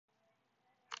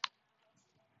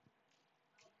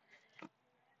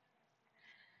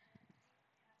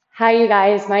Hi, you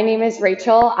guys. My name is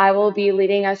Rachel. I will be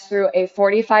leading us through a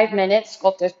 45-minute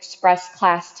Sculpt Express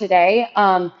class today.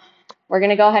 We're going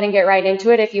to go ahead and get right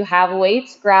into it. If you have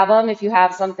weights, grab them. If you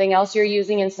have something else you're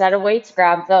using instead of weights,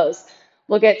 grab those.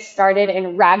 We'll get started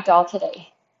in ragdoll today.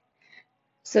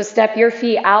 So step your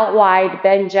feet out wide,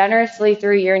 bend generously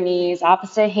through your knees.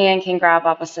 Opposite hand can grab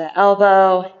opposite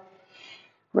elbow.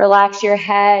 Relax your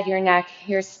head, your neck,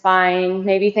 your spine.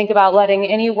 Maybe think about letting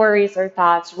any worries or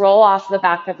thoughts roll off the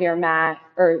back of your mat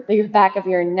or the back of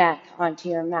your neck onto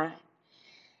your mat.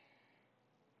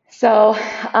 So,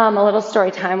 a little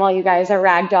story time while you guys are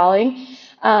ragdolling.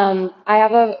 I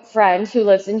have a friend who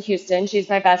lives in Houston. She's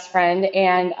my best friend,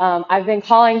 and I've been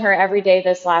calling her every day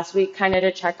this last week, kind of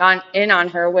to check in on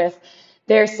her with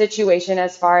their situation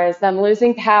as far as them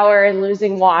losing power and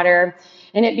losing water,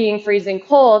 and it being freezing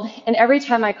cold. And every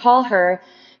time I call her,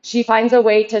 she finds a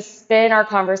way to spin our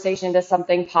conversation to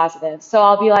something positive. So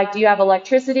I'll be like, "Do you have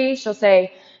electricity?" She'll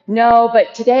say, "No,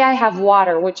 but today I have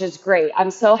water, which is great.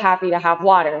 I'm so happy to have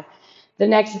water." The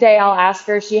next day I'll ask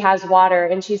her if she has water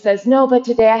and she says, "No, but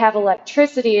today I have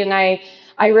electricity and I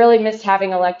really miss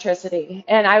having electricity."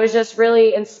 And I was just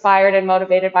really inspired and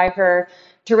motivated by her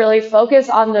to really focus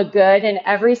on the good in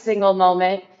every single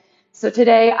moment. So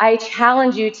today I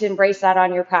challenge you to embrace that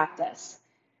on your practice,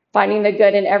 finding the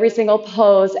good in every single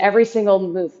pose, every single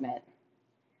movement.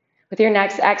 With your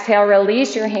next exhale,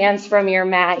 release your hands from your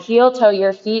mat, heel toe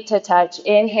your feet to touch.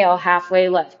 Inhale, halfway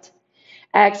lift.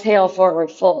 Exhale, forward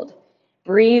fold.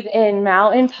 Breathe in,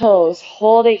 mountain pose.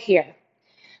 Hold it here.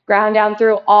 Ground down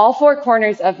through all four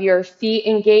corners of your feet.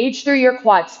 Engage through your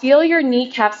quads. Feel your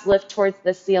kneecaps lift towards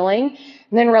the ceiling.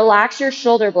 And then relax your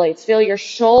shoulder blades. Feel your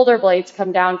shoulder blades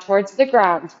come down towards the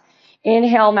ground.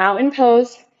 Inhale, mountain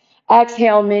pose.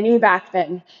 Exhale, mini back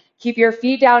bend. Keep your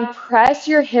feet down. Press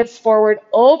your hips forward.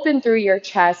 Open through your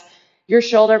chest. Your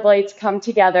shoulder blades come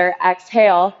together.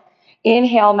 Exhale.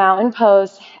 Inhale, mountain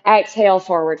pose. Exhale,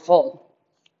 forward fold.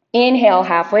 Inhale,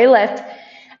 halfway lift.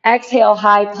 Exhale,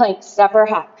 high plank, step or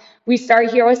hop. We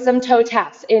start here with some toe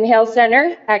taps. Inhale,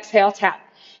 center, exhale, tap.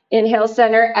 Inhale,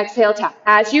 center, exhale, tap.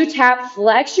 As you tap,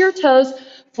 flex your toes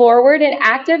forward and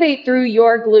activate through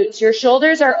your glutes. Your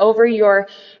shoulders are over your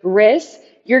wrists.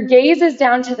 Your gaze is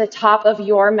down to the top of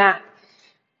your mat.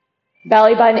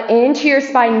 Belly button into your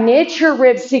spine. Knit your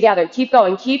ribs together. Keep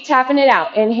going. Keep tapping it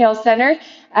out. Inhale, center,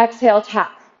 exhale,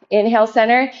 tap. Inhale,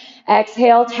 center,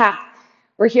 exhale, tap.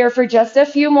 We're here for just a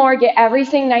few more. Get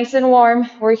everything nice and warm.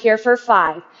 We're here for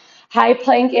 5. High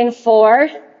plank in 4,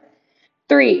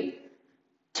 3,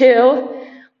 2,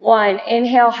 1.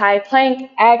 Inhale, high plank.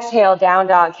 Exhale, down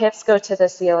dog. Hips go to the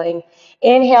ceiling.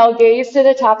 Inhale, gaze to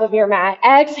the top of your mat.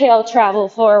 Exhale, travel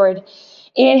forward.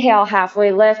 Inhale,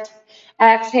 halfway lift.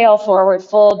 Exhale, forward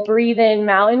fold. Breathe in,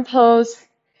 mountain pose.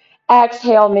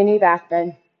 Exhale, mini back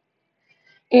bend.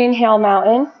 Inhale,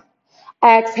 mountain.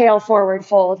 Exhale, forward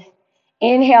fold.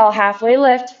 Inhale, halfway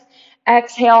lift.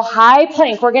 Exhale, high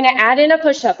plank. We're going to add in a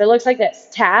push-up. It looks like this.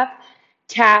 Tap,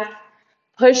 tap,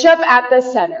 push-up at the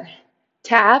center.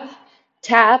 Tap,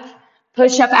 tap,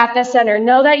 push-up at the center.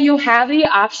 Know that you have the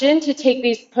option to take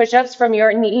these push-ups from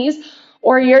your knees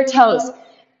or your toes.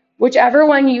 Whichever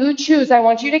one you choose, I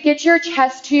want you to get your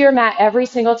chest to your mat every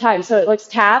single time. So it looks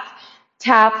tap,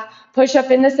 tap, push up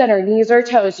in the center, knees or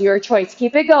toes, your choice.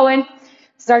 Keep it going.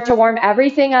 Start to warm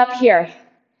everything up here.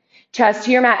 Chest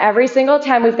to your mat every single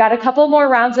time. We've got a couple more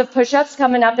rounds of push-ups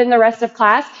coming up in the rest of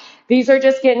class. These are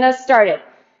just getting us started.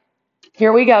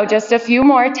 Here we go. Just a few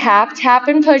more. Tap, tap,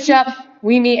 and push up.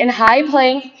 We meet in high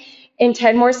plank in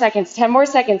 10 more seconds. 10 more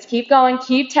seconds. Keep going.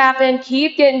 Keep tapping.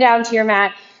 Keep getting down to your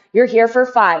mat. You're here for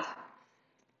 5,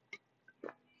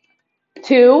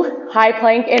 2, high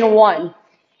plank in 1.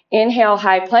 Inhale,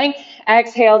 high plank.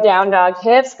 Exhale, down dog.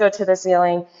 Hips go to the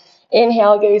ceiling.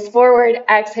 Inhale, gaze forward.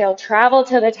 Exhale, travel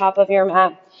to the top of your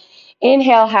mat.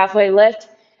 Inhale, halfway lift.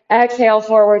 Exhale,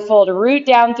 forward fold. Root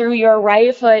down through your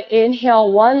right foot.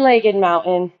 Inhale, one-legged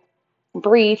mountain.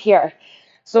 Breathe here.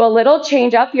 So a little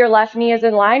change up. Your left knee is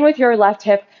in line with your left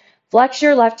hip. Flex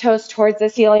your left toes towards the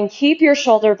ceiling. Keep your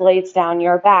shoulder blades down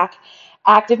your back.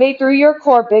 Activate through your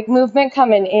core. Big movement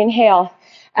coming. Inhale.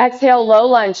 Exhale, low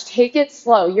lunge. Take it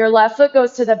slow. Your left foot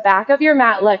goes to the back of your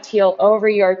mat, left heel over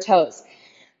your toes.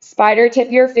 Spider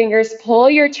tip your fingers. Pull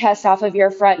your chest off of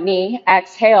your front knee.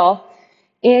 Exhale.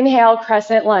 Inhale,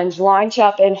 crescent lunge. Launch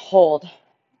up and hold.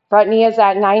 Front knee is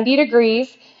at 90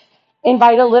 degrees.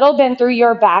 Invite a little bend through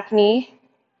your back knee.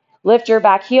 Lift your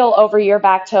back heel over your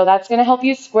back toe. That's going to help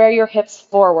you square your hips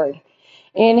forward.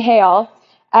 Inhale.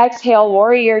 Exhale,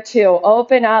 warrior 2.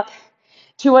 Open up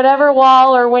to whatever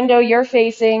wall or window you're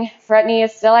facing. Front knee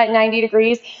is still at 90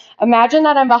 degrees. Imagine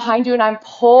that I'm behind you and I'm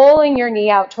pulling your knee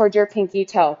out towards your pinky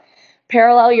toe.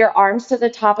 Parallel your arms to the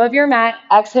top of your mat.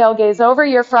 Exhale, gaze over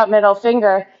your front middle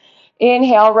finger.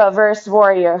 Inhale, reverse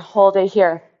warrior. Hold it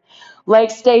here.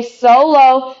 Legs stay so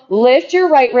low. Lift your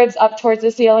right ribs up towards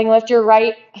the ceiling. Lift your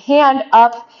right hand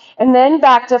up and then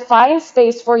back to find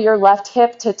space for your left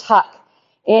hip to tuck.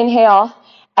 Inhale.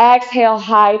 Exhale,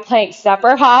 high plank. Step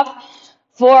or hop.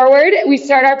 Forward. We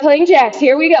start our plank jacks.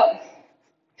 Here we go.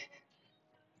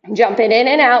 Jumping in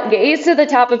and out. Gaze to the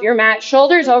top of your mat.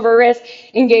 Shoulders over wrist.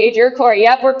 Engage your core.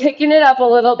 Yep, we're picking it up a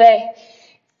little bit.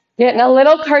 Getting a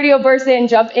little cardio burst in,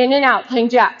 jump in and out, plank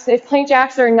jacks. If plank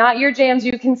jacks are not your jams,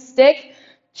 you can stick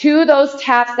to those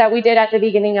taps that we did at the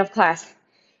beginning of class.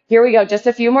 Here we go, just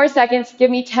a few more seconds. Give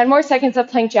me 10 more seconds of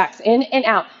plank jacks, in and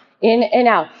out, in and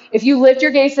out. If you lift your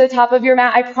gaze to the top of your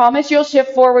mat, I promise you'll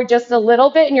shift forward just a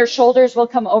little bit and your shoulders will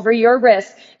come over your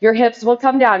wrists. Your hips will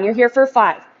come down. You're here for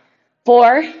 5,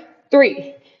 4,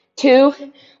 3, 2,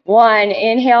 1.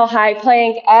 Inhale, high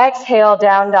plank. Exhale,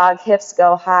 down dog. Hips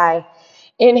go high.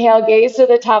 Inhale, gaze to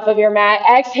the top of your mat.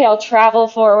 Exhale, travel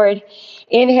forward.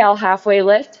 Inhale, halfway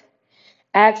lift.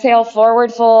 Exhale,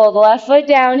 forward fold. Left foot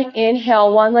down.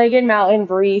 Inhale, one-legged mountain.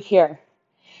 Breathe here.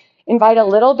 Invite a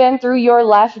little bend through your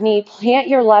left knee. Plant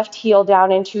your left heel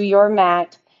down into your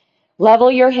mat.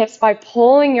 Level your hips by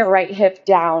pulling your right hip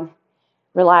down.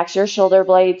 Relax your shoulder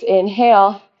blades.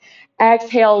 Inhale.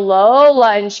 Exhale, low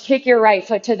lunge. Kick your right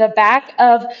foot to the back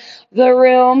of the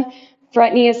room.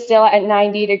 Front knee is still at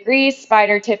 90 degrees.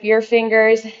 Spider tip your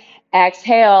fingers.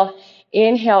 Exhale.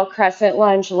 Inhale, crescent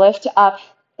lunge. Lift up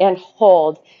and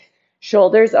hold.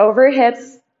 Shoulders over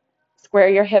hips. Square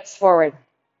your hips forward.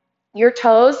 Your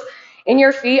toes and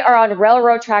your feet are on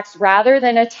railroad tracks rather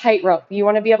than a tightrope. You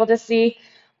want to be able to see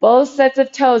both sets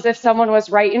of toes if someone was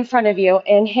right in front of you.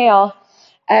 Inhale.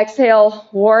 Exhale,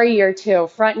 warrior 2.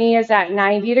 Front knee is at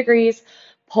 90 degrees.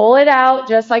 Pull it out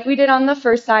just like we did on the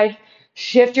first side.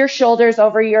 Shift your shoulders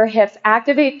over your hips.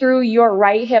 Activate through your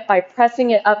right hip by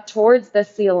pressing it up towards the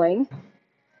ceiling.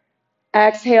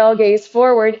 Exhale, gaze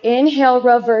forward. Inhale,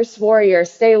 reverse warrior.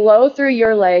 Stay low through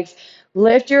your legs.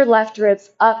 Lift your left ribs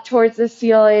up towards the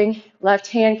ceiling. Left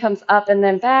hand comes up and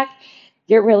then back.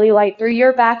 Get really light through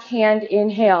your back hand.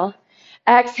 Inhale.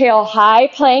 Exhale, high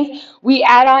plank. We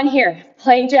add on here,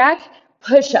 plank jack,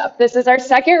 push-up. This is our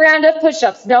second round of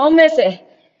push-ups. Don't miss it.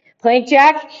 Plank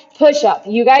jack, push-up.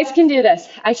 You guys can do this.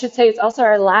 I should say it's also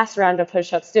our last round of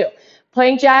push-ups too.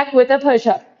 Plank jack with a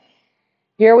push-up.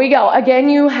 Here we go. Again,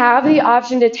 you have the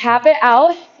option to tap it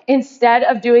out instead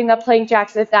of doing the plank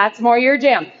jacks if that's more your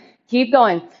jam. Keep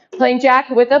going. Plank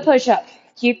jack with a push-up.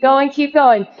 Keep going, keep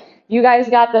going. You guys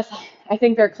got this. I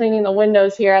think they're cleaning the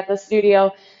windows here at the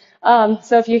studio.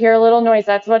 So if you hear a little noise,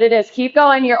 that's what it is. Keep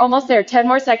going. You're almost there. 10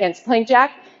 more seconds. Plank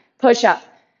jack, push up.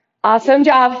 Awesome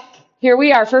job. Here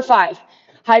we are for 5.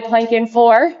 High plank in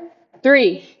 4,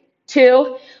 3,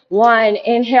 2, 1.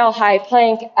 Inhale, high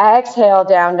plank. Exhale,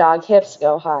 down dog. Hips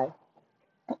go high.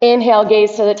 Inhale,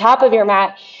 gaze to the top of your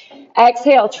mat.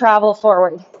 Exhale, travel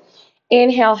forward.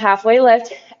 Inhale, halfway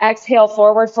lift. Exhale,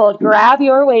 forward fold. Grab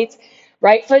your weights.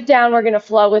 Right foot down. We're going to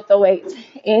flow with the weights.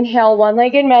 Inhale,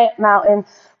 one-legged mountain.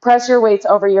 Press your weights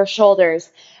over your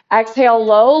shoulders. Exhale,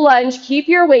 low lunge. Keep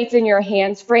your weights in your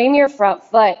hands. Frame your front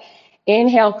foot.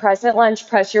 Inhale, crescent lunge.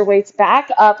 Press your weights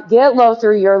back up. Get low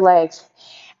through your legs.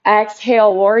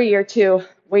 Exhale, warrior 2.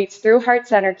 Weights through heart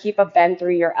center. Keep a bend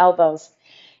through your elbows.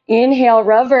 Inhale,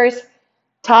 reverse.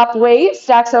 Top weight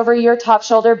stacks over your top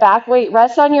shoulder. Back weight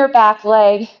rests on your back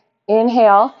leg.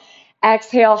 Inhale.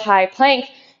 Exhale, high plank.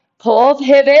 Pull,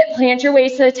 pivot, plant your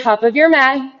weights to the top of your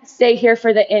mat. Stay here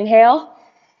for the inhale.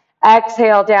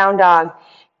 Exhale, down dog.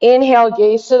 Inhale,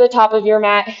 gaze to the top of your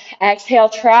mat. Exhale,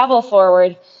 travel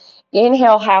forward.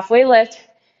 Inhale, halfway lift.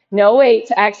 No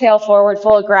weights. Exhale, forward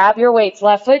fold. Grab your weights.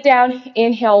 Left foot down.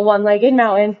 Inhale, one-legged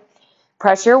mountain.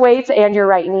 Press your weights and your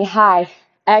right knee high.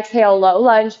 Exhale, low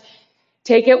lunge.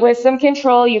 Take it with some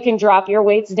control. You can drop your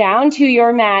weights down to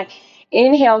your mat.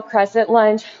 Inhale, crescent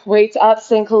lunge. Weights up,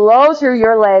 sink low through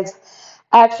your legs.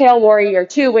 Exhale, warrior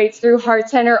 2. Weights through heart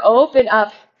center. Open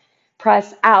up.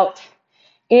 Press out.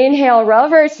 Inhale,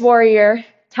 reverse warrior.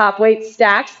 Top weight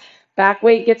stacks. Back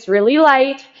weight gets really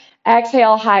light.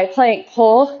 Exhale, high plank.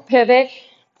 Pull, pivot.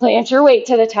 Plant your weight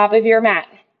to the top of your mat.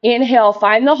 Inhale,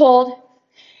 find the hold.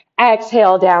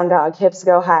 Exhale, down dog. Hips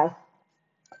go high.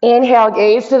 Inhale,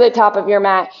 gaze to the top of your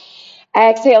mat.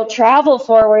 Exhale, travel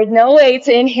forward. No weights.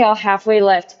 Inhale, halfway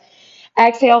lift.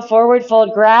 Exhale, forward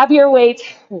fold. Grab your weights.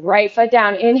 Right foot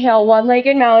down. Inhale,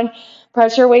 one-legged mountain.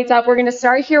 Press your weights up. We're going to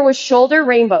start here with shoulder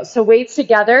rainbows. So weights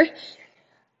together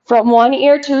from one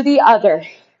ear to the other,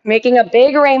 making a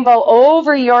big rainbow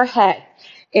over your head.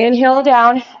 Inhale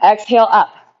down, exhale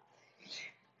up.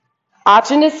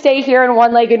 Option to stay here in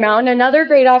one-legged mountain. Another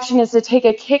great option is to take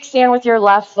a kickstand with your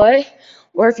left foot,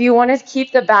 or if you want to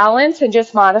keep the balance and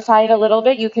just modify it a little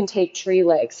bit, you can take tree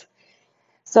legs.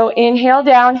 So inhale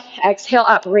down, exhale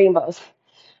up, rainbows.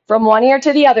 From one ear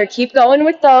to the other. Keep going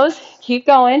with those. Keep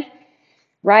going.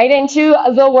 Right into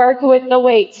the work with the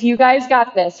weights. You guys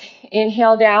got this.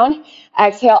 Inhale down,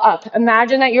 exhale up.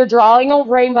 Imagine that you're drawing a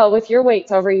rainbow with your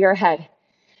weights over your head.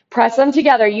 Press them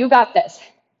together. You got this.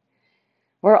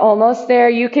 We're almost there.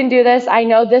 You can do this. I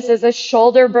know this is a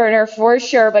shoulder burner for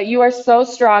sure, but you are so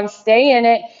strong. Stay in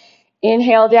it.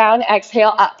 Inhale down,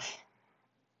 exhale up.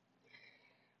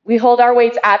 We hold our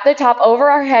weights at the top over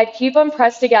our head. Keep them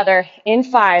pressed together in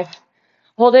 5.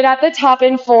 Hold it at the top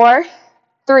in 4,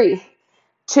 3,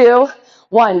 2,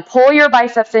 1. Pull your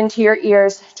biceps into your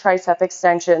ears, tricep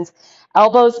extensions.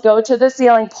 Elbows go to the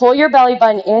ceiling. Pull your belly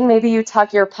button in. Maybe you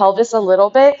tuck your pelvis a little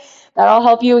bit. That'll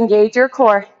help you engage your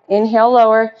core. Inhale,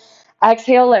 lower.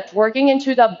 Exhale, lift. Working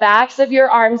into the backs of your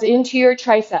arms, into your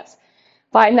triceps.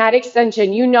 Find that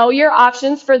extension. You know your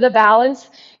options for the balance.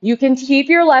 You can keep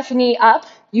your left knee up.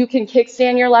 You can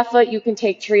kickstand your left foot. You can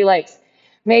take tree legs.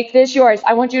 Make this yours.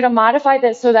 I want you to modify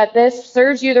this so that this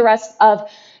serves you the rest of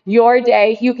your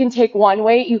day. You can take one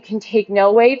weight. You can take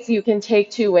no weights. You can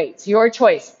take 2 weights. Your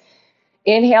choice.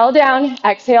 Inhale down.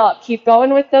 Exhale up. Keep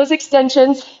going with those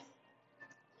extensions.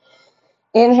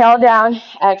 Inhale down.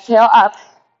 Exhale up.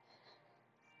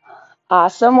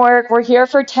 Awesome work. We're here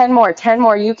for 10 more. 10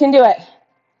 more. You can do it.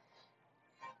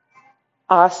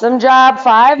 Awesome job.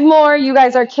 5 more. You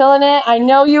guys are killing it. I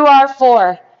know you are.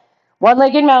 4.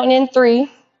 One-legged mountain in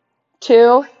 3,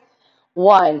 2,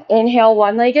 1. Inhale,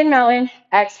 one-legged mountain.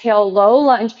 Exhale, low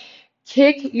lunge.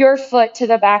 Kick your foot to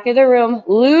the back of the room.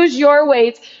 Lose your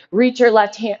weights. Reach your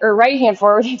left hand or right hand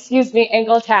forward. Excuse me.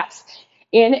 Ankle taps.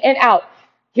 In and out.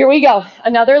 Here we go.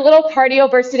 Another little cardio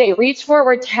burst today. Reach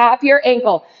forward. Tap your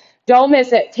ankle. Don't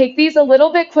miss it. Take these a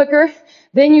little bit quicker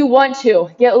than you want to.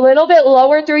 Get a little bit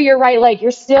lower through your right leg.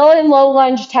 You're still in low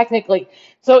lunge technically.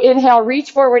 So inhale,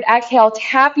 reach forward. Exhale,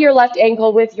 tap your left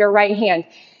ankle with your right hand.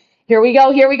 Here we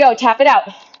go. Here we go. Tap it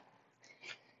out.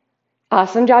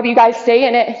 Awesome job. You guys stay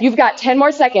in it. You've got 10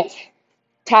 more seconds.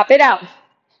 Tap it out.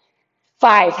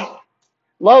 5.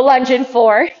 Low lunge in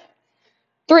 4.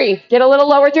 3. Get a little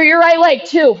lower through your right leg.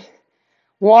 2.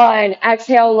 1.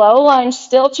 Exhale, low lunge.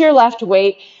 Still to your left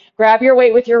weight. Grab your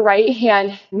weight with your right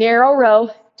hand. Narrow row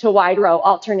to wide row.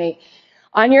 Alternate.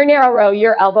 On your narrow row,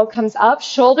 your elbow comes up.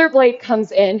 Shoulder blade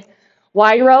comes in.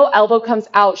 Wide row, elbow comes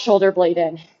out. Shoulder blade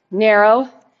in. Narrow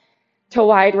to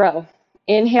wide row.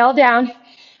 Inhale down.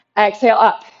 Exhale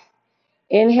up.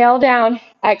 Inhale down.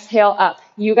 Exhale up.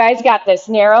 You guys got this.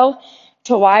 Narrow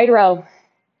to wide row.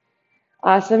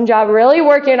 Awesome job. Really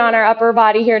working on our upper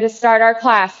body here to start our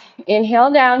class.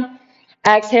 Inhale down.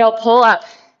 Exhale, pull up.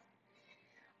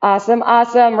 Awesome,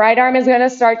 awesome. Right arm is going to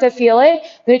start to feel it.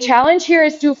 The challenge here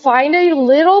is to find a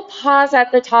little pause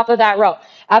at the top of that row.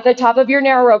 At the top of your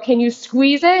narrow row, can you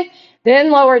squeeze it, then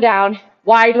lower down?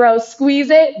 Wide row, squeeze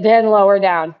it, then lower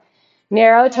down.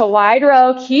 Narrow to wide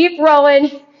row. Keep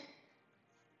rowing.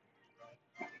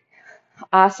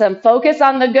 Awesome. Focus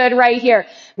on the good right here.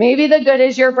 Maybe the good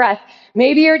is your breath.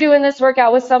 Maybe you're doing this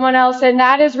workout with someone else and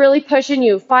that is really pushing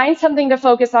you. Find something to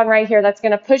focus on right here that's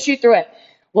going to push you through it.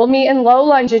 We'll meet in low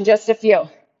lunge in just a few.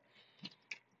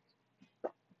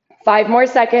 5 more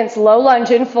seconds. Low lunge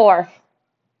in 4,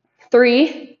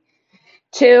 3,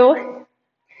 2,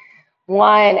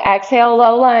 1. Exhale,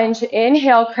 low lunge.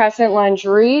 Inhale, crescent lunge.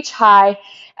 Reach high.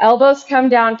 Elbows come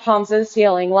down, palms to the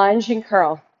ceiling. Lunge and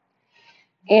curl.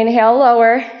 Inhale,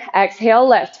 lower. Exhale,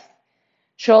 lift.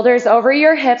 Shoulders over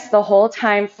your hips the whole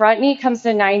time. Front knee comes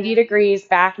to 90 degrees.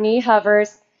 Back knee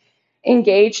hovers.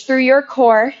 Engage through your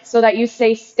core so that you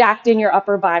stay stacked in your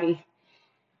upper body.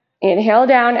 Inhale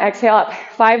down, exhale up.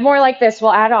 5 more like this.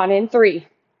 We'll add on in 3,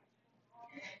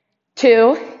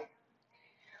 2,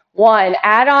 1.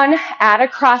 Add on, add a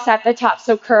cross at the top.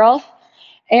 So curl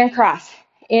and cross.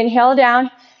 Inhale down,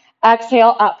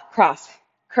 exhale up, cross.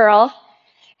 Curl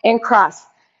and cross.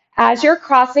 As you're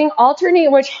crossing,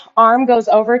 alternate which arm goes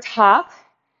over top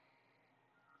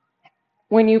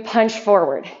when you punch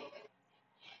forward.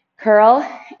 Curl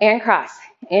and cross.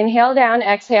 Inhale down,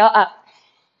 exhale up.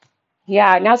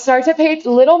 Yeah, now start to pay a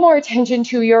little more attention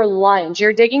to your lunge.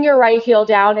 You're digging your right heel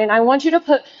down, and I want you to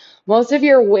put most of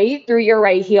your weight through your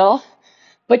right heel,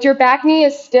 but your back knee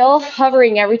is still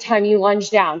hovering every time you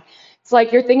lunge down. It's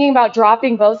like you're thinking about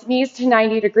dropping both knees to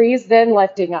 90 degrees, then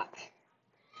lifting up.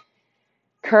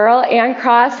 Curl and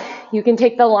cross. You can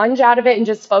take the lunge out of it and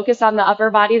just focus on the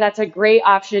upper body. That's a great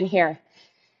option here.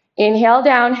 Inhale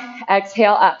down,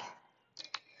 exhale up.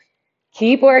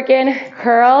 Keep working,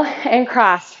 curl and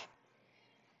cross.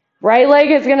 Right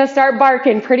leg is gonna start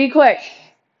barking pretty quick.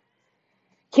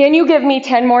 Can you give me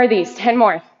 10 more of these? 10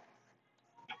 more.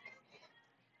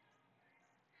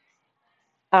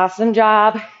 Awesome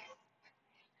job.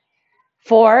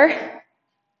 4,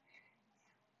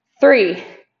 3,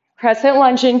 crescent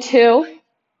lunge in 2,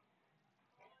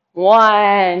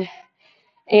 1.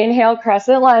 Inhale,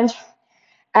 crescent lunge.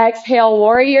 Exhale,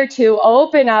 warrior 2.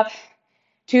 Open up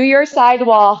to your side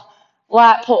wall,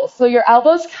 lat pull. So your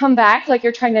elbows come back like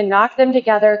you're trying to knock them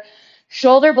together.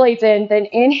 Shoulder blades in, then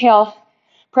inhale,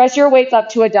 press your weights up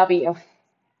to a W.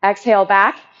 Exhale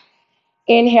back,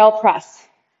 inhale, press.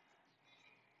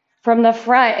 From the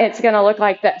front, it's gonna look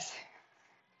like this.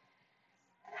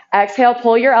 Exhale,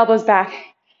 pull your elbows back.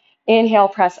 Inhale,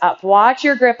 press up. Watch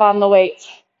your grip on the weights.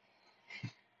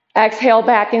 Exhale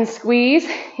back and squeeze.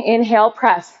 Inhale,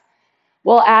 press.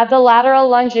 We'll add the lateral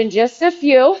lunge in just a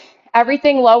few.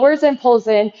 Everything lowers and pulls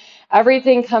in.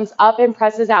 Everything comes up and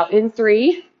presses out in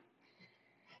 3,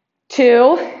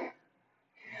 2,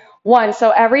 1.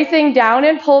 So everything down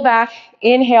and pull back.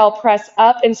 Inhale, press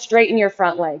up and straighten your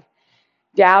front leg.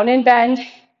 Down and bend.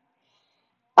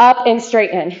 Up and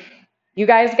straighten. You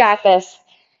guys got this.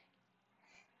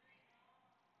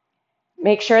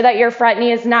 Make sure that your front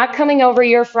knee is not coming over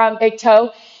your front big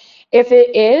toe. If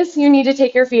it is, you need to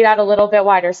take your feet out a little bit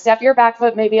wider. Step your back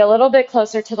foot maybe a little bit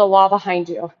closer to the wall behind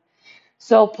you.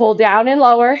 So pull down and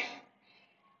lower.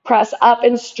 Press up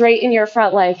and straighten your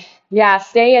front leg. Yeah,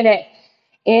 stay in it.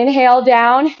 Inhale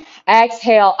down,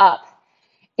 exhale up.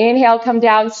 Inhale, come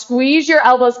down, squeeze your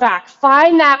elbows back.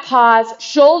 Find that pause,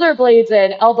 shoulder blades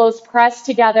in, elbows press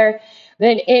together.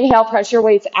 Then inhale, press your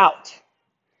weights out.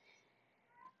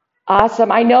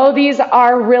 Awesome. I know these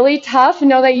are really tough.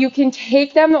 Know that you can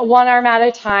take them one arm at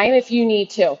a time if you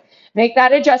need to. Make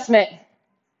that adjustment.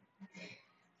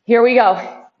 Here we go.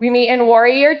 We meet in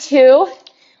warrior 2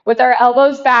 with our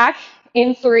elbows back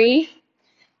in 3,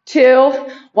 2,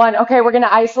 1. Okay, we're going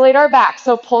to isolate our back.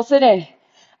 So pulse it in.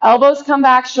 Elbows come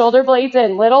back, shoulder blades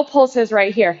in. Little pulses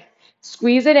right here.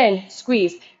 Squeeze it in.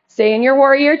 Squeeze. Stay in your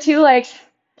warrior 2 legs.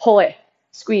 Pull it.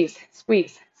 Squeeze,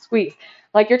 squeeze, squeeze.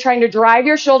 Like you're trying to drive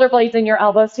your shoulder blades and your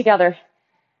elbows together.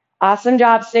 Awesome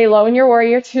job. Stay low in your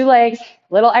warrior 2 legs.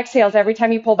 Little exhales every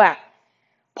time you pull back.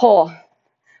 Pull,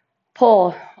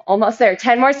 pull. Almost there.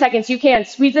 10 more seconds. You can.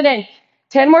 Squeeze it in.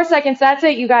 10 more seconds. That's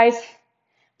it, you guys.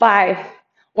 5.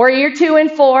 Warrior 2 and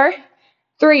 4.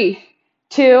 3,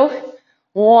 2,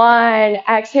 1.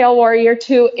 Exhale, warrior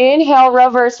 2. Inhale,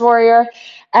 reverse warrior.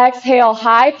 Exhale,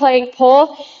 high plank,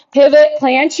 pull, pivot,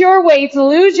 plant your weights,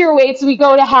 lose your weights. We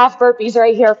go to half burpees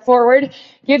right here. Forward,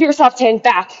 give yourself 10.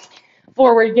 Back,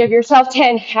 forward, give yourself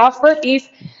 10. Half burpees.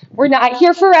 We're not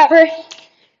here forever.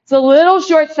 It's a little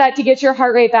short set to get your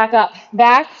heart rate back up.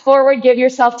 Back, forward, give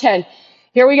yourself 10.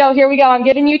 Here we go, here we go. I'm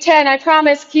giving you 10, I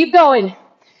promise. Keep going.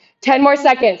 10 more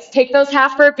seconds. Take those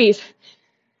half burpees.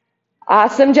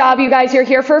 Awesome job, you guys. You're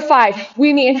here for 5.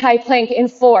 We meet in high plank in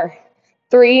 4,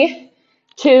 3,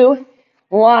 2,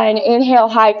 1. Inhale,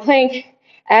 high plank.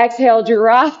 Exhale,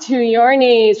 drop to your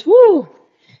knees. Woo!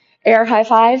 Air high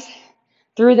fives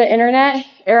through the internet.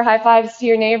 Air high fives to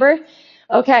your neighbor.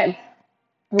 Okay,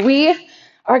 we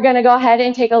are going to go ahead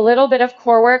and take a little bit of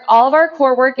core work. All of our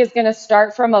core work is going to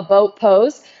start from a boat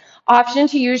pose. Option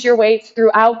to use your weights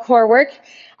throughout core work.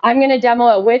 I'm going to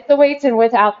demo it with the weights and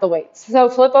without the weights. So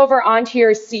flip over onto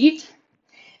your seat.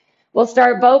 We'll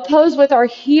start boat pose with our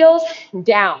heels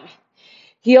down.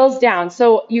 Heels down.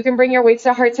 So you can bring your weights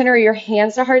to heart center or your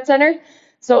hands to heart center.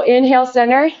 So inhale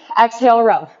center, exhale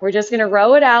row. We're just going to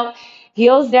row it out.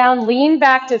 Heels down, lean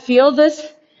back to feel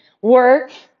this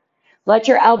work. Let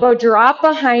your elbow drop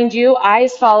behind you.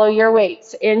 Eyes follow your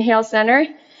weights. Inhale center,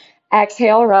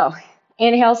 exhale row.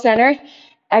 Inhale center,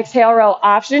 exhale row.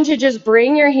 Option to just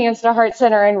bring your hands to heart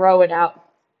center and row it out.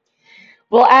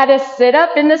 We'll add a sit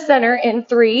up in the center in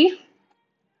 3,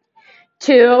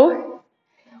 2,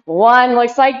 1.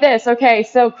 Looks like this. Okay,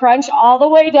 so crunch all the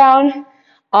way down,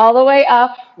 all the way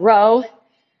up, row,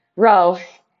 row.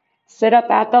 Sit up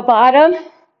at the bottom,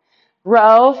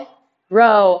 row,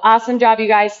 row. Awesome job, you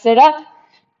guys. Sit up,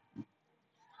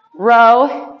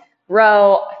 row,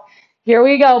 row. Here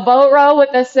we go. Boat row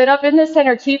with the sit up in the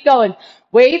center. Keep going.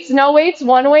 Weights, no weights,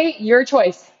 one weight, your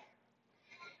choice.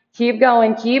 Keep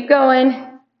going, keep going.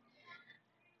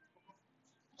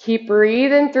 Keep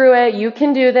breathing through it. You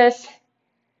can do this.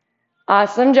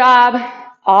 Awesome job.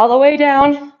 All the way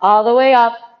down, all the way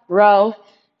up, row,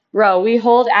 row. We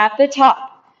hold at the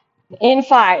top in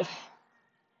 5.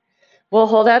 We'll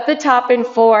hold at the top in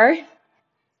 4,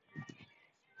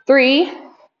 3,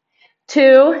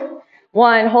 2,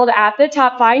 1. Hold at the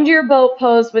top. Find your boat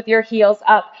pose with your heels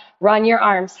up. Run your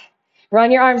arms.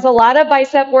 Run your arms. A lot of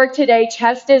bicep work today.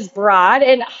 Chest is broad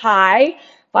and high.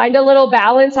 Find a little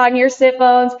balance on your sit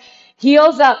bones.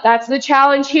 Heels up. That's the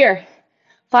challenge here.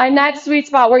 Find that sweet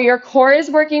spot where your core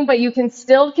is working, but you can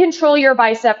still control your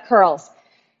bicep curls.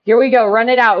 Here we go. Run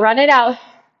it out. Run it out.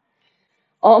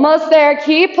 Almost there.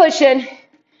 Keep pushing.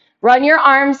 Run your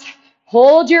arms.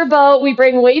 Hold your boat. We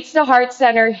bring weights to heart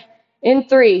center in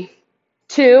 3,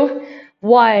 2,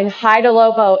 1. High to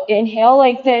low boat. Inhale,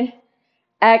 lengthen.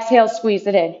 Exhale, squeeze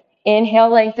it in. Inhale,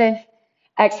 lengthen.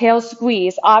 Exhale,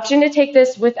 squeeze. Option to take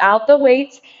this without the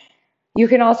weights. You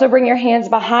can also bring your hands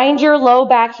behind your low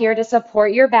back here to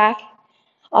support your back.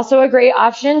 Also a great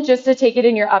option just to take it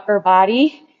in your upper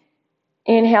body.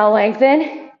 Inhale,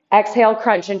 lengthen. Exhale,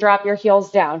 crunch and drop your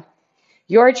heels down.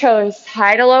 Your choice,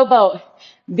 high to low boat.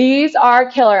 These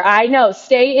are killer. I know.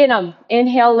 Stay in them.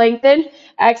 Inhale, lengthen.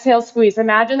 Exhale, squeeze.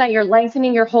 Imagine that you're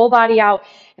lengthening your whole body out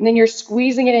and then you're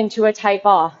squeezing it into a tight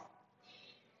ball.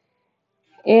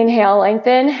 Inhale,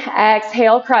 lengthen.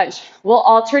 Exhale, crunch. We'll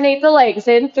alternate the legs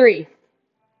in 3,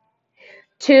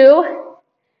 2,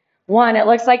 1. It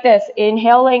looks like this.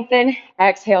 Inhale, lengthen.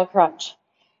 Exhale, crunch.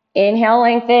 Inhale,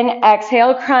 lengthen.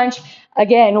 Exhale, crunch.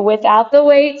 Again, without the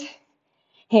weight.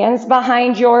 Hands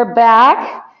behind your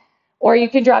back, or you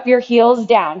can drop your heels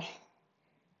down.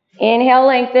 Inhale,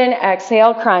 lengthen.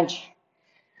 Exhale, crunch.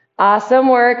 Awesome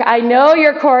work. I know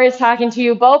your core is talking to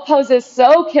you. Boat pose is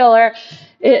so killer.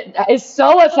 It is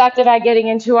so effective at getting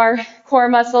into our core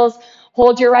muscles.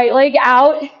 Hold your right leg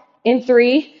out in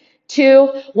 3,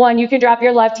 2, 1. You can drop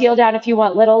your left heel down if you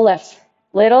want. Little lifts.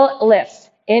 Little lifts.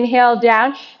 Inhale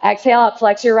down. Exhale up.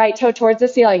 Flex your right toe towards the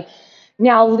ceiling.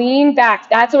 Now lean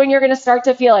back. That's when you're going to start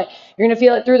to feel it. You're going to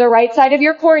feel it through the right side of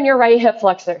your core and your right hip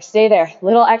flexor. Stay there.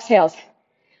 Little exhales.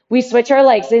 We switch our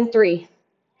legs in 3,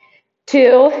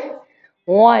 2,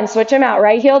 1. Switch them out.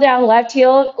 Right heel down. Left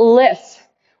heel lifts.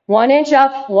 1 inch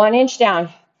up, 1 inch down.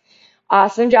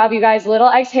 Awesome job, you guys. Little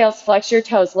exhales. Flex your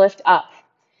toes. Lift up.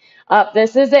 Up.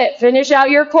 This is it. Finish out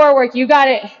your core work. You got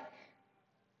it.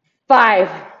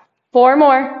 5, 4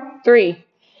 more. 3,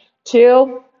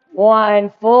 2,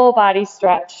 1. Full body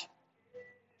stretch.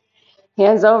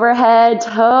 Hands overhead,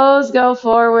 toes go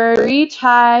forward, reach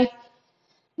high.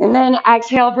 And then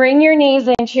exhale, bring your knees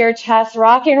into your chest,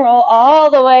 rock and roll all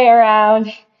the way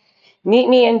around. Meet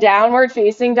me in downward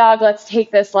facing dog. Let's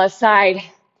take this left side.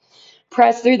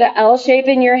 Press through the L shape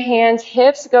in your hands,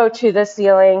 hips go to the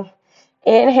ceiling.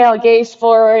 Inhale, gaze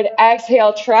forward.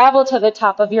 Exhale, travel to the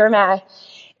top of your mat.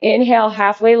 Inhale,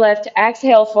 halfway lift.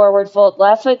 Exhale, forward fold.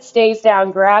 Left foot stays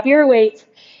down. Grab your weights.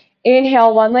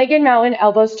 Inhale, one-legged mountain,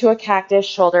 elbows to a cactus,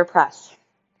 shoulder press.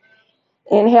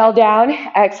 Inhale down,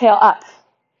 exhale up.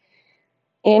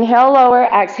 Inhale lower,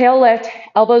 exhale lift.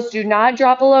 Elbows do not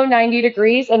drop below 90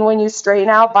 degrees, and when you straighten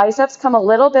out, biceps come a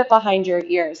little bit behind your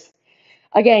ears.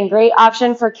 Again, great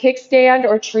option for kickstand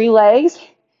or tree legs,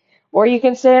 or you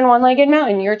can stay in one-legged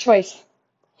mountain, your choice.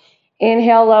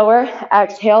 Inhale lower,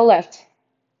 exhale lift.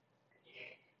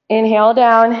 Inhale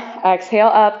down,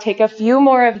 exhale up. Take a few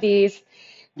more of these.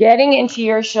 Getting into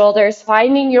your shoulders,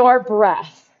 finding your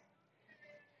breath.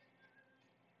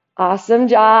 Awesome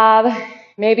job.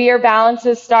 Maybe your balance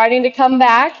is starting to come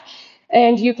back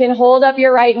and you can hold up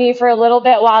your right knee for a little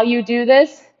bit while you do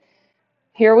this.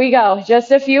 Here we go.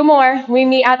 Just a few more. We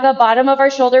meet at the bottom of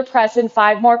our shoulder press in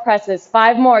 5 more presses.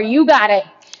 5 more. You got it.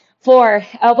 4.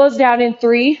 Elbows down in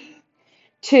 3,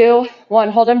 2, 1.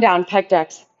 Hold them down. Pec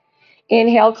decks.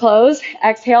 Inhale, close.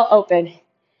 Exhale, open.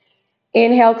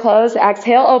 Inhale, close,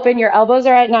 exhale, open. Your elbows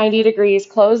are at 90 degrees.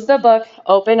 Close the book,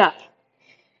 open up.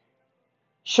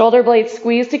 Shoulder blades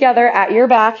squeeze together at your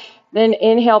back. Then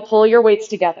inhale, pull your weights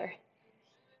together.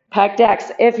 Pec decks.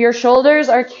 If your shoulders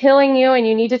are killing you and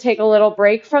you need to take a little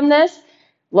break from this,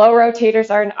 low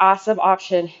rotators are an awesome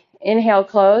option. Inhale,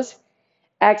 close.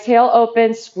 Exhale,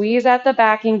 open. Squeeze at the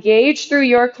back. Engage through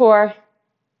your core.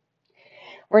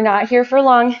 We're not here for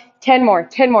long. 10 more.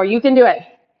 10 more. You can do it.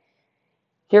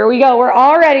 Here we go. We're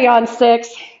already on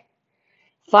 6.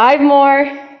 5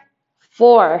 more.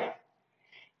 4,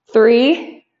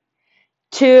 3,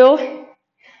 2,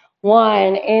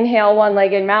 1. Inhale,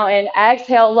 one-legged mountain.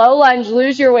 Exhale, low lunge.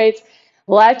 Lose your weights.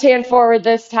 Left hand forward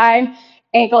this time.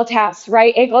 Ankle taps.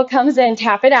 Right ankle comes in.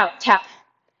 Tap it out. Tap.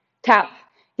 Tap.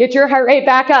 Get your heart rate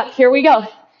back up. Here we go.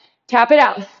 Tap it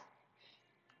out.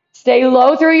 Stay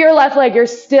low through your left leg. You're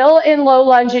still in low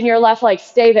lunge in your left leg.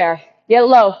 Stay there. Get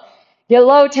low. Get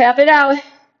low. Tap it out.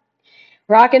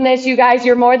 Rocking this, you guys.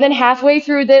 You're more than halfway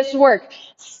through this work.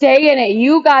 Stay in it.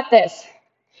 You got this.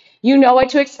 You know what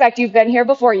to expect. You've been here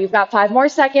before. You've got 5 more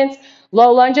seconds.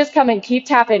 Low lunge is coming. Keep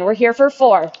tapping. We're here for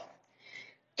 4,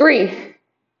 3,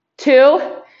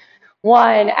 2,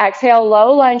 1. Exhale,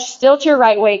 low lunge. Stilt your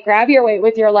right weight. Grab your weight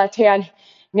with your left hand.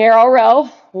 Narrow row,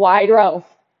 wide row.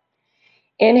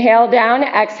 Inhale down,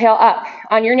 exhale up.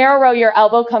 On your narrow row, your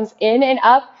elbow comes in and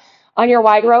up. On your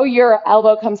wide row, your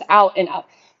elbow comes out and up.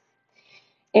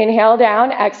 Inhale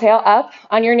down, exhale up.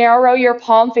 On your narrow row, your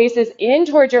palm faces in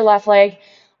towards your left leg.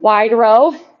 Wide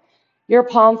row, your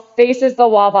palm faces the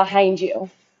wall behind you.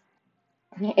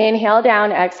 Inhale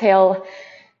down, exhale,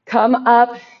 come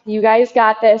up. You guys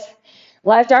got this.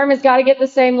 Left arm has got to get the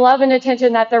same love and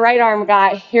attention that the right arm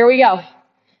got. Here we go.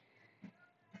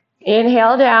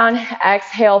 Inhale down,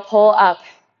 exhale, pull up.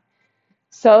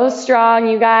 So strong,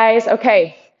 you guys.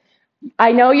 Okay.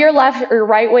 I know your left or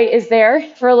right weight is there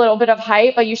for a little bit of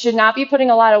height, but you should not be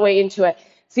putting a lot of weight into it.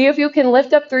 See if you can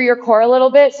lift up through your core a little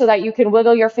bit so that you can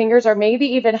wiggle your fingers or maybe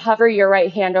even hover your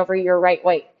right hand over your right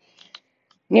weight.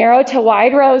 Narrow to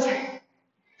wide rows.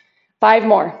 5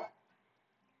 more.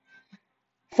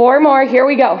 4 more. Here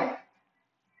we go.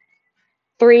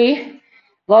 3.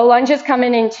 Low lunge is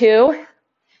coming in 2.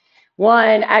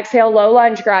 1. Exhale, low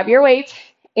lunge. Grab your weight.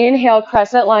 Inhale,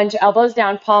 crescent lunge. Elbows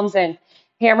down, palms in.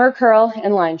 Hammer, curl,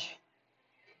 and lunge.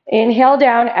 Inhale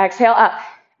down, exhale up.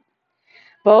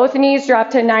 Both knees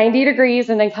drop to 90 degrees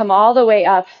and then come all the way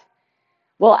up.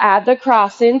 We'll add the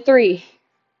cross in 3,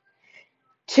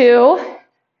 2,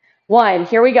 1.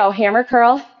 Here we go. Hammer,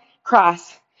 curl,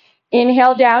 cross.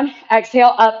 Inhale down,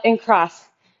 exhale up and cross.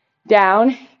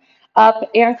 Down, up,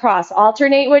 and cross.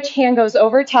 Alternate which hand goes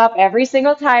over top every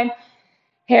single time.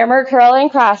 Hammer, curl,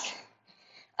 and cross.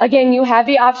 Again, you have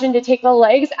the option to take the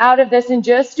legs out of this and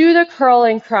just do the curl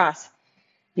and cross.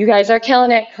 You guys are killing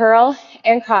it. Curl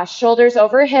and cross. Shoulders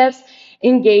over hips.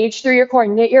 Engage through your core.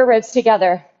 Knit your ribs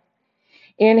together.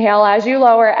 Inhale as you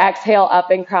lower. Exhale up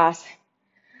and cross.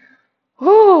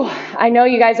 Whew. I know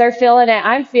you guys are feeling it.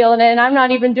 I'm feeling it, and I'm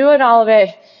not even doing all of it.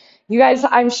 You guys,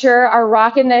 I'm sure, are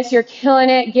rocking this. You're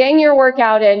killing it. Getting your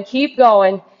workout in. Keep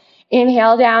going.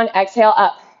 Inhale down. Exhale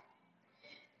up.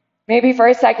 Maybe for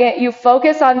a second, you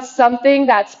focus on something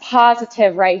that's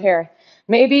positive right here.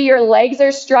 Maybe your legs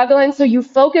are struggling, so you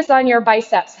focus on your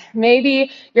biceps.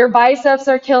 Maybe your biceps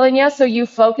are killing you, so you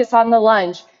focus on the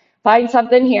lunge. Find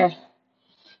something here.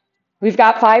 We've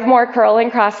got 5 more curling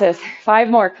crosses. 5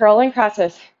 more curling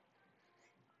crosses.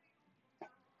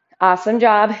 Awesome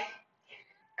job.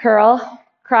 Curl,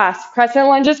 cross. Crescent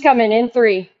lunge is coming in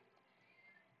 3,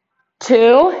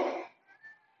 2,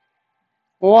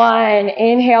 1.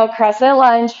 Inhale, crescent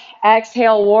lunge.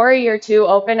 Exhale, warrior 2.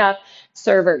 Open up,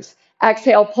 servers.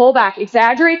 Exhale, pull back.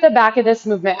 Exaggerate the back of this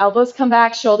movement. Elbows come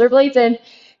back, shoulder blades in.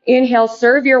 Inhale,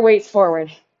 serve your weights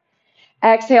forward.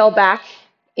 Exhale, back.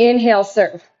 Inhale,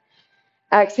 serve.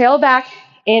 Exhale, back.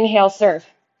 Inhale, serve.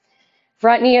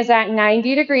 Front knee is at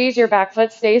 90 degrees. Your back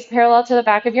foot stays parallel to the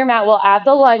back of your mat. We'll add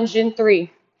the lunge in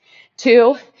 3,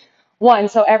 2, 1.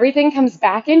 So everything comes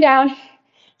back and down,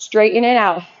 straighten and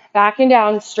out. Back and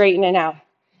down, straighten and out.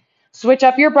 Switch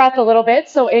up your breath a little bit.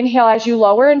 So inhale as you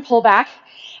lower and pull back.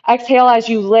 Exhale as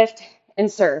you lift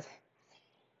and serve.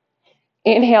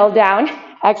 Inhale down,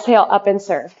 exhale up and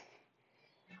serve.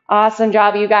 Awesome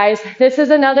job, you guys. This is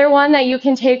another one that you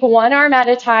can take one arm at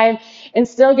a time and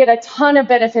still get a ton of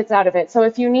benefits out of it. So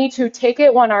if you need to, take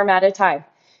it one arm at a time.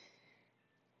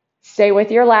 Stay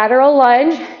with your lateral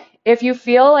lunge. If you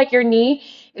feel like your knee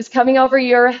is coming over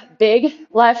your big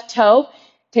left toe,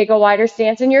 take a wider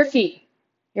stance in your feet.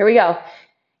 Here we go.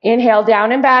 Inhale,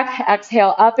 down and back.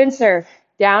 Exhale, up and serve.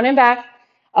 Down and back,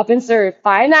 up and serve.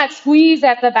 Find that squeeze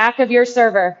at the back of your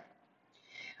server.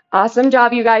 Awesome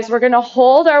job, you guys. We're going to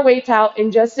hold our weights out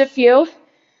in just a few.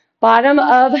 Bottom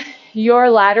of your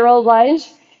lateral lunge.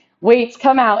 Weights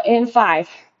come out in 5,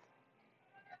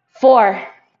 4,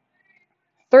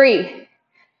 3,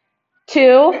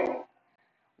 2,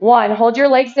 1. Hold your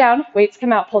legs down. Weights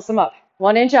come out. Pulse them up.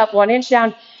 1 inch up, 1 inch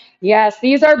down. Yes,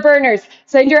 these are burners.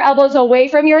 Send your elbows away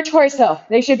from your torso.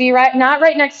 They should be not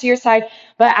right next to your side,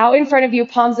 but out in front of you,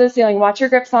 palms to the ceiling. Watch your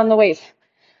grips on the weights.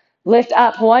 Lift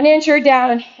up 1 inch or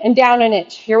down and down an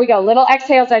inch. Here we go. Little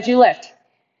exhales as you lift.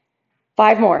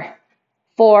 5 more.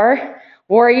 4.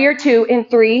 Warrior 2 in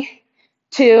 3,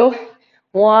 2,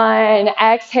 1.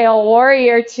 Exhale,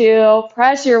 warrior 2.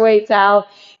 Press your weights out.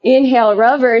 Inhale,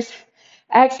 reverse.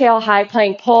 Exhale, high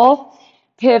plank. Pull.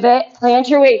 Pivot, plant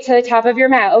your weight to the top of your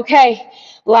mat. Okay,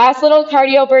 last little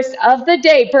cardio burst of the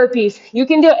day, burpees. You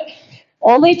can do it.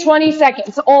 Only 20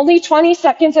 seconds. Only 20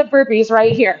 seconds of burpees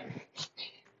right here.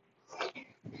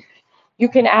 You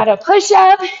can add a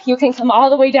push-up. You can come all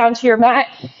the way down to your mat.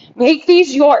 Make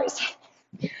these yours.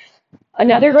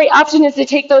 Another great option is to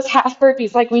take those half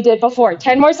burpees like we did before.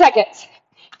 10 more seconds.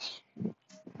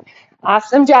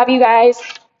 Awesome job, you guys.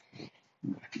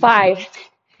 5.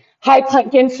 High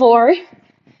plank in 4,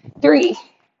 3,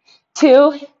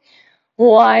 2,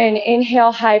 1.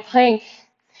 Inhale, high plank.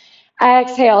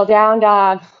 Exhale, down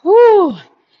dog. Woo.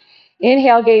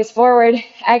 Inhale, gaze forward.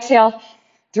 Exhale,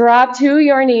 drop to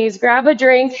your knees. Grab a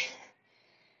drink.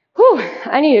 Whew,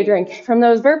 I need a drink from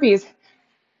those burpees.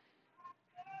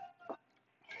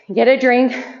 Get a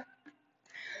drink.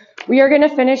 We are going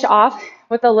to finish off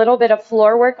with a little bit of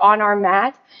floor work on our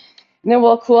mat, and then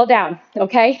we'll cool down,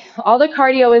 okay? All the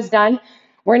cardio is done.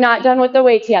 We're not done with the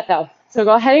weights yet, though. So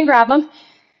go ahead and grab them.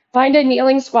 Find a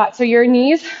kneeling squat. So your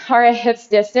knees are at hips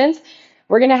distance.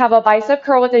 We're going to have a bicep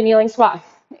curl with a kneeling squat.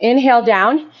 Inhale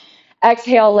down.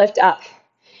 Exhale, lift up.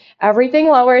 Everything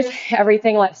lowers,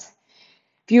 everything lifts.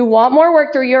 If you want more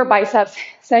work through your biceps,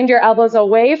 send your elbows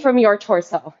away from your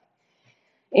torso.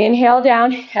 Inhale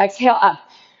down, exhale up.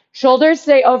 Shoulders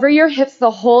stay over your hips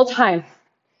the whole time.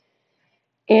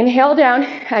 Inhale down,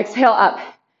 exhale up.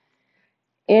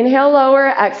 Inhale lower,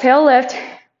 exhale lift.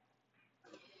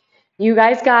 You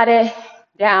guys got it.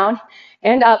 Down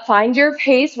and up. Find your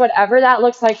pace, whatever that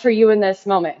looks like for you in this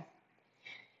moment.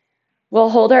 We'll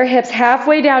hold our hips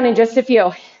halfway down in just a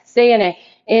few. Stay in it.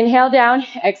 Inhale down,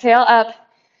 exhale up.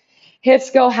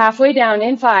 Hips go halfway down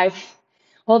in 5.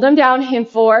 Hold them down in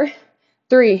 4,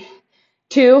 3,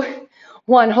 2,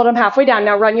 1. Hold them halfway down.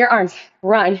 Now run your arms.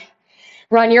 Run.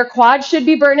 Run. Your quads should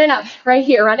be burning up right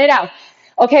here. Run it out.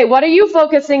 Okay, what are you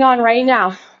focusing on right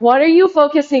now? What are you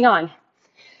focusing on?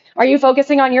 Are you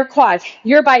focusing on your quads,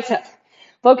 your biceps?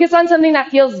 Focus on something that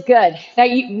feels good, that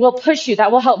will push you,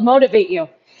 that will help motivate you.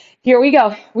 Here we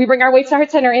go. We bring our weights to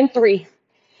heart center in 3,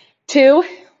 2,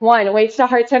 1. Weights to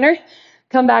heart center.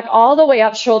 Come back all the way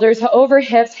up, shoulders over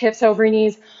hips, hips over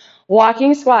knees.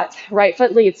 Walking squats, right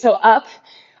foot leads. So up,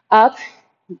 up,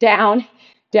 down,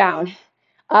 down.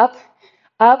 Up,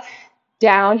 up,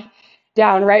 down,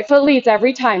 down. Right foot leads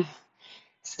every time.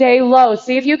 Stay low.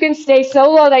 See if you can stay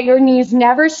so low that your knees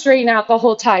never straighten out the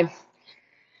whole time.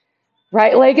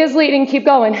 Right leg is leading. Keep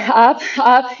going. Up,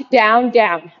 up, down,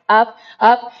 down. Up,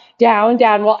 up, down,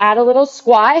 down. We'll add a little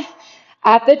squat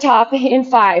at the top in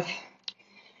 5.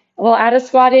 We'll add a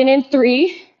squat in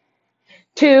 3,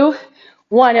 2,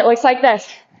 1. It looks like this.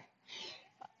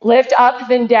 Lift up,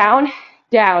 then down,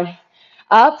 down.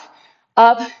 Up,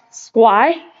 up,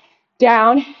 squat,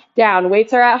 down, down.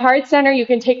 Weights are at heart center. You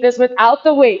can take this without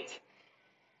the weight.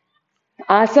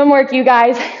 Awesome work, you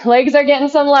guys. Legs are getting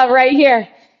some love right here.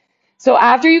 So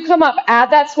after you come up,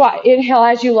 add that squat. Inhale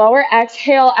as you lower.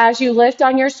 Exhale as you lift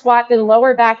on your squat, then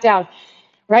lower back down.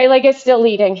 Right leg is still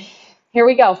leading. Here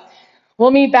we go.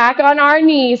 We'll meet back on our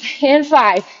knees in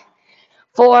 5,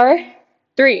 4,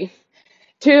 3,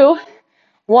 2,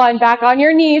 1. Back on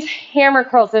your knees. Hammer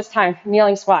curls this time.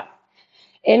 Kneeling squat.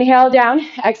 Inhale down.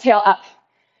 Exhale up.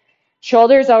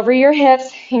 Shoulders over your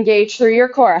hips. Engage through your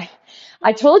core.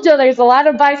 I told you there's a lot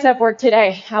of bicep work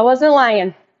today. I wasn't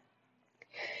lying.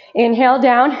 Inhale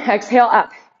down, exhale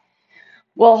up.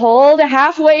 We'll hold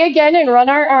halfway again and run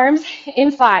our arms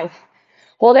in 5.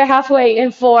 Hold it halfway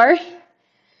in 4,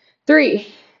 3,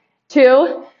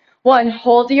 2, 1.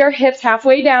 Hold your hips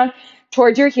halfway down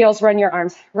towards your heels. Run your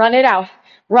arms. Run it out.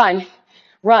 Run.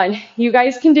 Run. You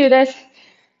guys can do this.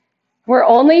 We're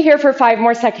only here for 5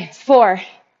 more seconds. 4,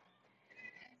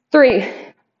 3,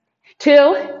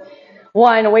 2,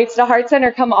 1. Weights to heart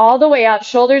center. Come all the way up.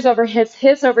 Shoulders over hips,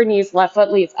 hips over knees. Left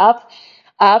foot leads. Up,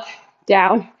 up,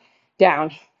 down,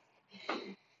 down.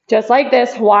 Just like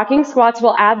this. Walking squats.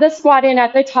 We'll add the squat in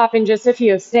at the top in just a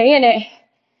few. Stay in it.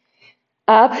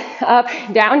 Up, up,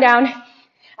 down, down.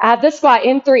 Add the squat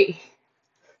in 3,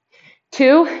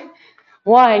 2,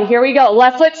 1. Here we go.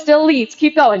 Left foot still leads.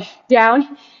 Keep going.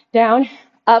 Down, down,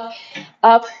 up,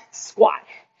 up, squat.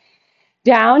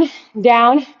 Down,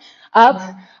 down, up,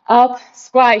 up,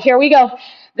 squat. Here we go.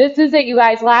 This is it, you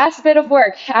guys. Last bit of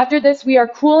work. After this, we are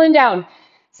cooling down.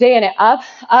 Stay in it. Up,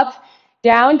 up,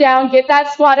 down, down. Get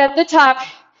that squat at the top.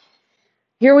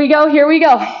 Here we go. Here we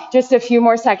go. Just a few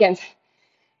more seconds.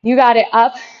 You got it.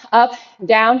 Up, up,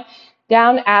 down,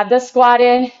 down. Add the squat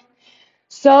in.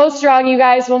 So strong, you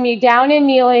guys. We'll meet down and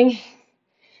kneeling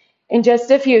in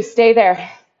just a few. Stay there.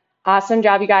 Awesome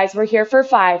job, you guys. We're here for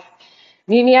 5.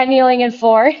 Meet me at kneeling in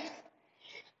 4,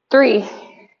 3,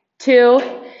 2,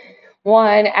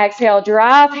 1. Exhale.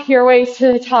 Drop your waist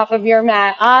to the top of your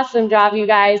mat. Awesome job, you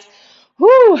guys.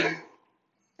 Woo!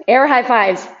 Air high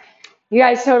fives. You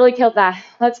guys totally killed that.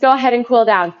 Let's go ahead and cool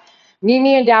down. Meet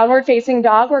me in downward facing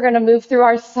dog. We're going to move through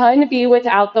our sun B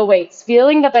without the weights,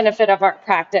 feeling the benefit of our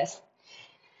practice.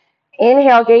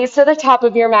 Inhale, gaze to the top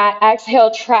of your mat.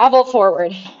 Exhale, travel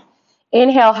forward.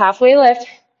 Inhale, halfway lift.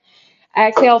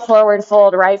 Exhale, forward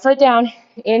fold, right foot down.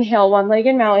 Inhale,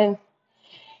 one-legged mountain.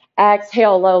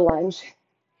 Exhale, low lunge.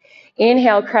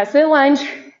 Inhale, crescent lunge.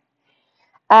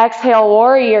 Exhale,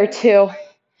 warrior two.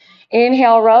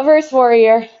 Inhale, reverse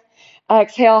warrior.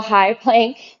 Exhale, high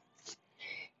plank.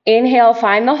 Inhale,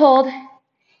 find the hold.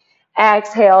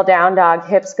 Exhale, down dog,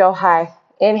 hips go high.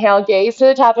 Inhale, gaze to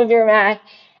the top of your mat.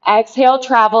 Exhale,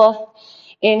 travel.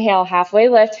 Inhale, halfway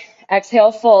lift.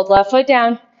 Exhale, fold, left foot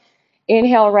down.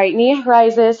 Inhale, right knee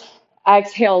rises.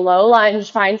 Exhale, low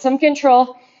lunge, find some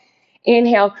control.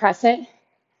 Inhale, crescent.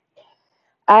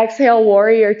 Exhale,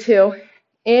 warrior two.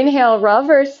 Inhale,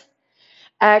 reverse.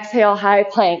 Exhale, high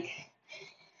plank.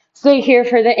 Stay here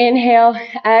for the inhale.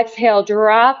 Exhale,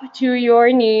 drop to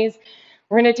your knees.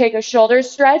 We're going to take a shoulder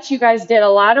stretch. You guys did a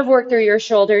lot of work through your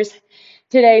shoulders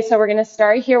today, so we're going to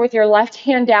start here with your left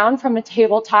hand down from a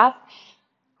tabletop.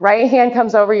 Right hand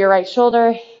comes over your right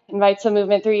shoulder. Invite some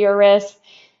movement through your wrist.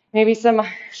 Maybe some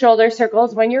shoulder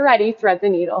circles. When you're ready, thread the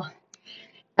needle.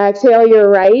 Exhale your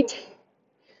right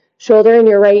shoulder and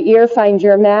your right ear. Find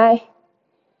your mat.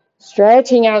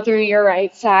 Stretching out through your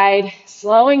right side.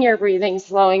 Slowing your breathing,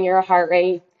 slowing your heart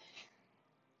rate.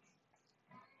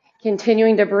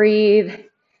 Continuing to breathe.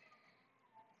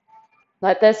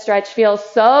 Let this stretch feel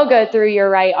so good through your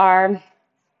right arm.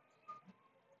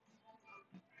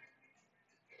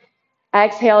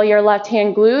 Exhale, your left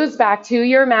hand glues back to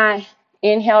your mat.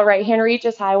 Inhale, right hand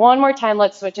reaches high. One more time,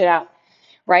 let's switch it out.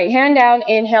 Right hand down,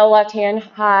 inhale, left hand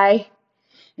high.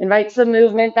 Invite some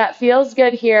movement that feels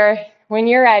good here. When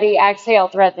you're ready, exhale,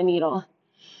 thread the needle.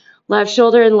 Left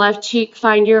shoulder and left cheek,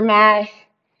 find your mat.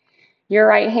 Your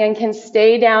right hand can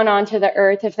stay down onto the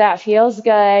earth if that feels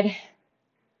good.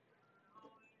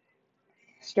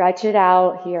 Stretch it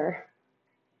out here.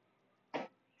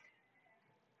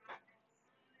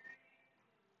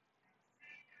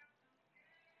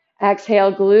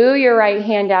 Exhale, glue your right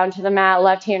hand down to the mat.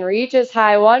 Left hand reaches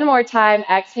high. One more time.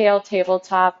 Exhale,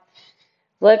 tabletop.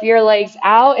 Flip your legs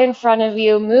out in front of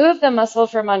you. Move the muscle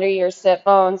from under your sit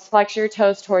bones. Flex your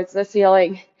toes towards the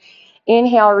ceiling.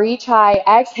 Inhale, reach high.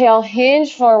 Exhale,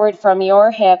 hinge forward from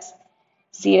your hips.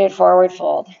 Seated forward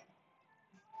fold.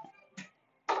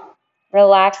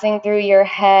 Relaxing through your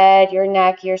head, your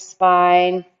neck, your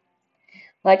spine.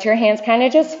 Let your hands kind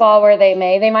of just fall where they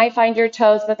may. They might find your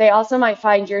toes, but they also might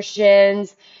find your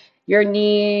shins, your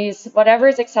knees, whatever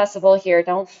is accessible here.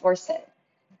 Don't force it.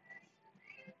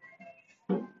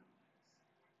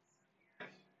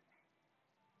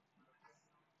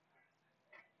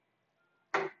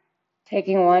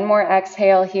 Taking one more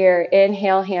exhale here.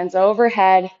 Inhale, hands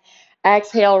overhead.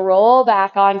 Exhale, roll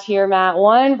back onto your mat,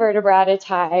 one vertebra at a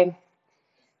time.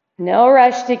 No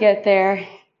rush to get there.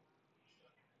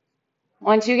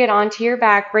 Once you get onto your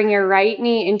back, bring your right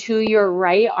knee into your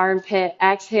right armpit.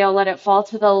 Exhale, let it fall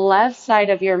to the left side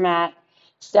of your mat.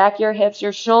 Stack your hips,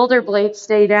 your shoulder blades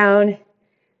stay down.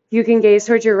 You can gaze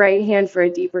towards your right hand for a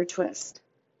deeper twist.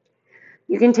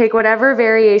 You can take whatever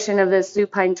variation of this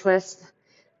supine twist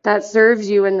that serves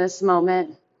you in this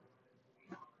moment.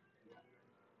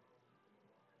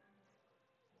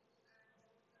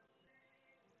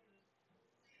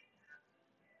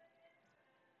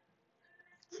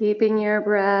 Keeping your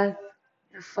breath,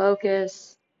 your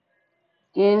focus.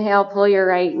 Inhale, pull your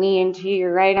right knee into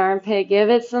your right armpit.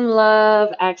 Give it some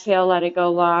love. Exhale, let it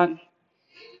go long.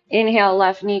 Inhale,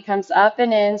 left knee comes up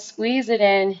and in. Squeeze it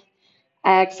in.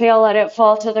 Exhale, let it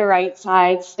fall to the right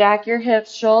side. Stack your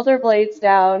hips, shoulder blades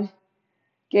down.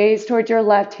 Gaze towards your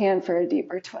left hand for a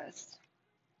deeper twist.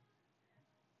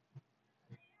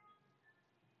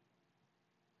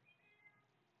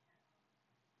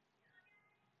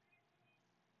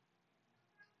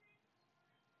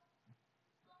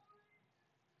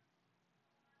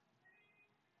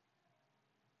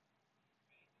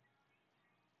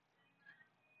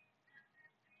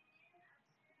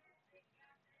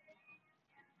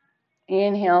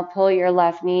 Inhale, pull your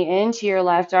left knee into your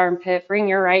left armpit. Bring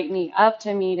your right knee up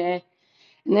to meet it.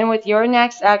 And then with your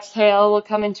next exhale, we'll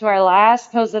come into our last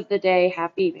pose of the day,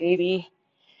 happy baby.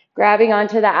 Grabbing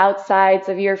onto the outsides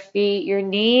of your feet, your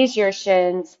knees, your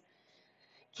shins.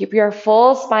 Keep your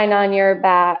full spine on your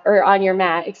back or on your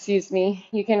mat, excuse me.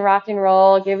 You can rock and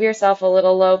roll. Give yourself a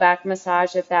little low back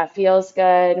massage if that feels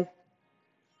good.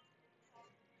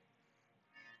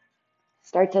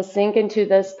 Start to sink into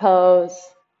this pose.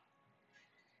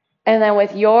 And then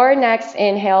with your next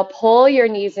inhale, pull your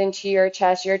knees into your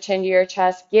chest, your chin to your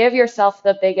chest. Give yourself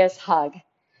the biggest hug.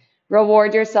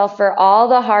 Reward yourself for all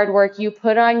the hard work you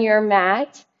put on your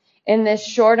mat in this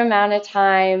short amount of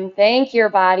time. Thank your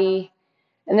body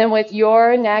And then with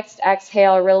your next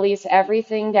exhale, release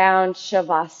everything down,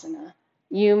 Shavasana.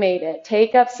 You made it.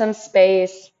 Take up some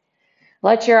space.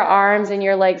 Let your arms and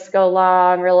your legs go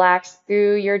long. Relax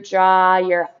through your jaw,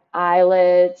 your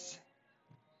eyelids.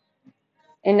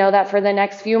 And know that for the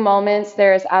next few moments,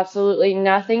 there is absolutely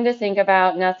nothing to think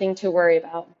about, nothing to worry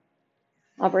about.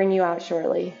 I'll bring you out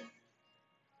shortly.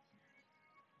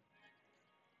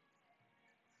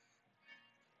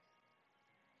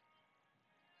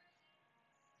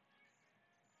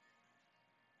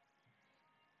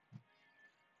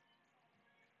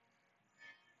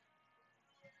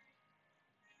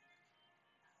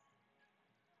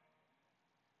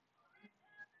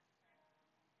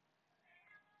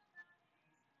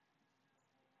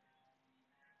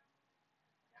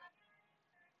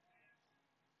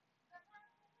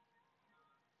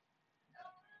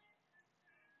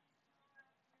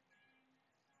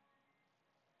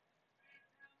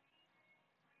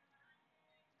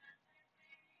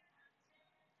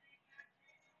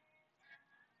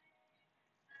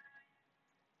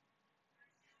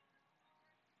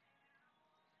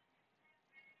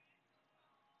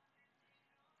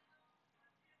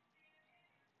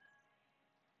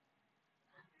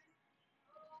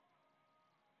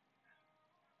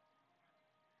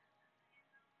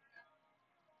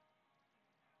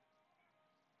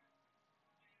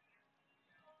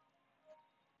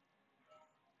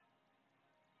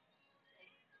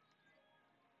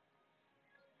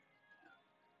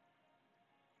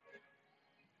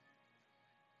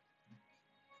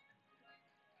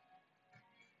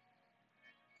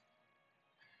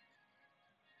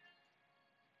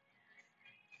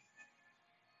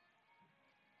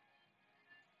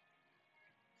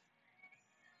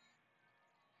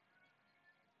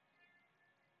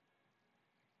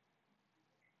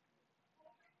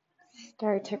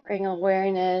 Start to bring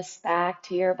awareness back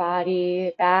to your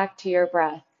body, back to your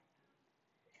breath.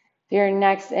 Your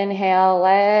next inhale,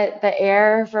 let the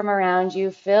air from around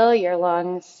you fill your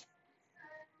lungs.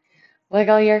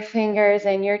 Wiggle your fingers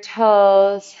and your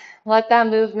toes. Let that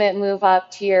movement move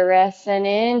up to your wrists and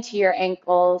into your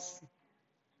ankles.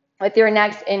 With your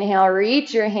next inhale,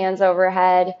 reach your hands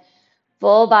overhead.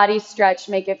 Full body stretch,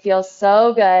 make it feel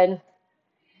so good.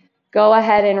 Go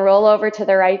ahead and roll over to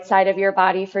the right side of your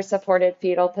body for supported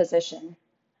fetal position.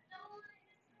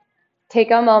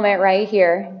 Take a moment right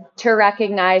here to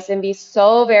recognize and be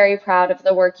so very proud of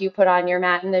the work you put on your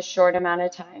mat in this short amount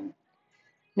of time.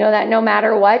 Know that no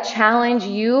matter what challenge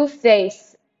you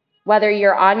face, whether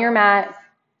you're on your mat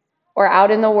or out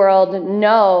in the world,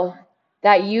 know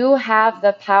that you have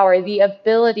the power, the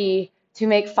ability to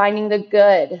make finding the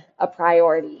good a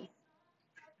priority.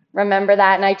 Remember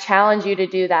that, and I challenge you to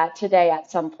do that today at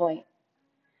some point.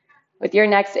 With your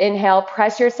next inhale,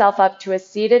 press yourself up to a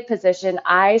seated position.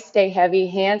 Eyes stay heavy,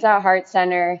 hands at heart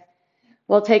center.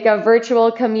 We'll take a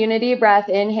virtual community breath.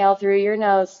 Inhale through your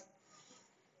nose.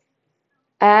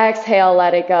 Exhale,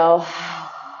 let it go.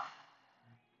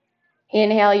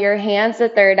 Inhale your hands to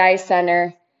third eye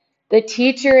center. The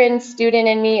teacher and student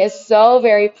in me is so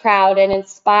very proud and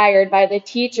inspired by the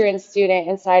teacher and student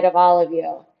inside of all of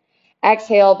you.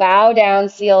 Exhale, bow down,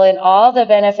 seal in all the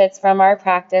benefits from our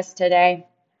practice today.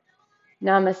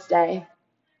 Namaste.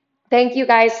 Thank you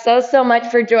guys so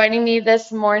much for joining me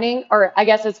this morning, or I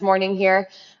guess it's morning here,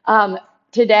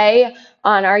 today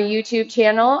on our YouTube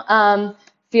channel.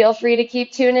 Feel free to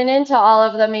keep tuning in to all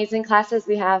of the amazing classes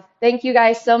we have. Thank you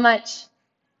guys so much.